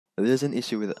There's an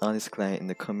issue with Onix Client in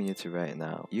the community right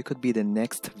now. You could be the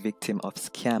next victim of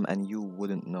scam and you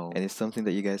wouldn't know, and it's something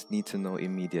that you guys need to know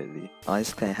immediately.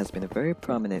 Onix Client has been very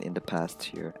prominent in the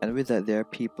past year, and with that there are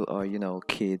people or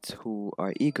kids who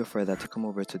are eager for that to come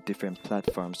over to different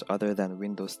platforms other than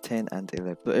Windows 10 and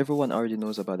 11. So everyone already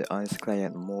knows about the Onix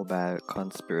Client mobile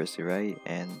conspiracy, right?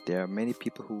 And there are many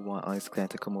people who want Onix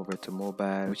Client to come over to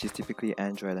mobile, which is typically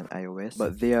Android and iOS,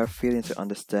 but they are failing to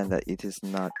understand that it is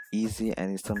not easy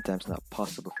and it's sometimes not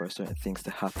possible for certain things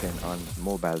to happen on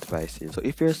mobile devices. So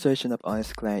if you're searching up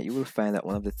Onix Client, you will find that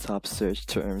one of the top search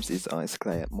terms is Onix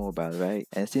Client mobile, right?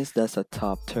 And since that's a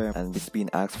top term and it's being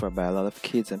asked for by a lot of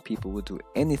kids and people would do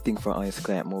anything for Onix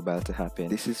Client mobile to happen,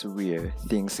 this is where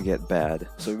things get bad.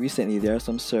 So recently there are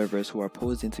some servers who are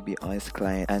posing to be Onix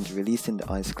Client and releasing the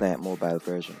Onix Client mobile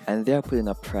version, and they are putting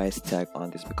a price tag on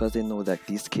this because they know that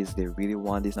these kids, they really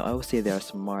want this. Now I would say they are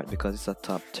smart because it's a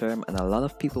top term and a lot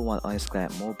of people want Onix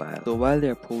Client mobile. So while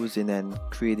they're posing and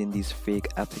creating these fake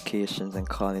applications and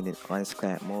calling it Onix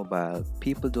Client mobile,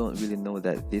 people don't really know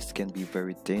that this can be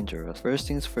very dangerous. First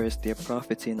things first, they're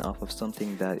profiting off of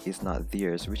something that is not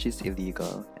theirs, which is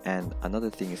illegal. And another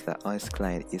thing is that Onix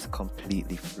Client is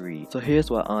completely free. So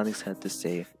here's what Onix had to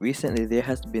say. Recently there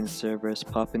has been servers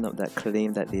popping up that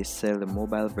claim that they sell the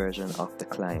mobile version of the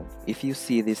client. If you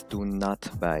see this, do not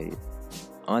buy it.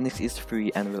 Onix is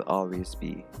free and will always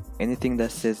be. Anything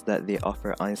that says that they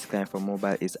offer Onix Client for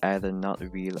mobile is either not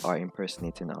real or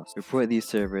impersonating us. Report these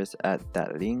servers at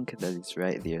that link that is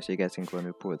right there, so you guys can go and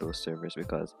report those servers,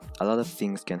 because a lot of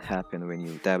things can happen when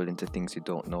you dabble into things you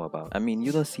don't know about. I mean,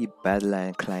 you don't see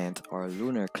Badlion Client or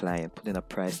Lunar Client putting a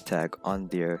price tag on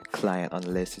their client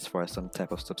unless it's for some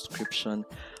type of subscription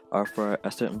or for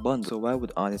a certain bundle. So why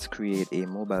would Onix create a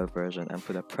mobile version and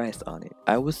put a price on it?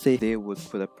 I would say they would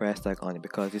put a price tag on it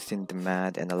because it's in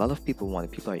demand and a lot of people want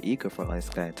it. People are eager for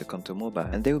Onix Client to come to mobile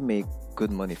and they would make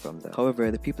good money from that.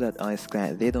 However, the people at Onix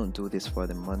Client, they don't do this for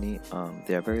the money.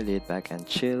 They are very laid back and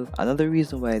chill. Another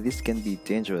reason why this can be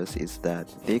dangerous is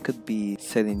that they could be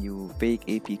selling you fake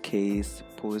APKs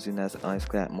posing as Onix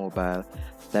Client mobile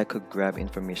that could grab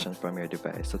information from your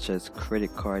device, such as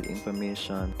credit card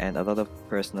information and a lot of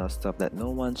personal stuff that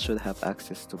no one should have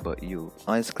access to but you.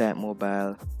 Onix Client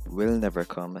mobile will never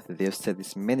come. They've said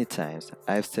this many times.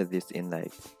 I've said this in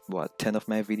like 10 of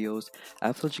my videos.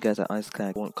 I've told you guys that Onix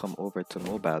Client won't come over to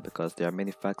mobile because there are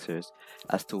many factors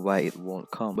as to why it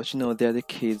won't come. But they're the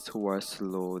kids who are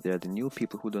slow, they're the new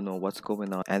people who don't know what's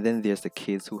going on, and then there's the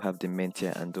kids who have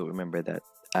dementia and don't remember that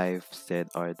I've said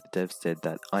or the dev said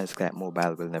that Onix Client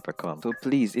mobile will never come. So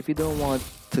please, if you don't want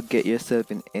to get yourself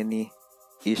in any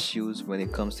issues when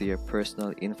it comes to your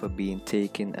personal info being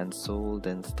taken and sold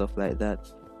and stuff like that,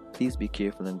 please be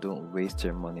careful and don't waste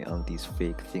your money on these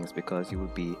fake things because you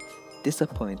will be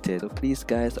disappointed. So please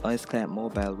guys, Onix Client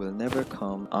mobile will never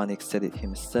come. Onix said it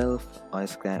himself.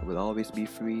 Onix Client will always be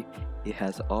free. It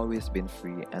has always been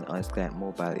free, and Onix Client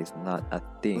mobile is not a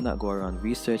thing. Do not go around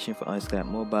researching for Onix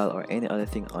Client mobile or any other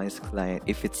thing Onix Client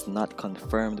if it's not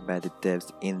confirmed by the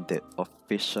devs in the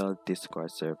official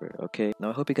Discord server. Okay, now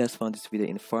I hope you guys found this video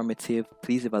informative.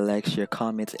 Please leave a like, share,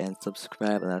 comment and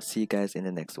subscribe, and I'll see you guys in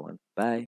the next one. Bye.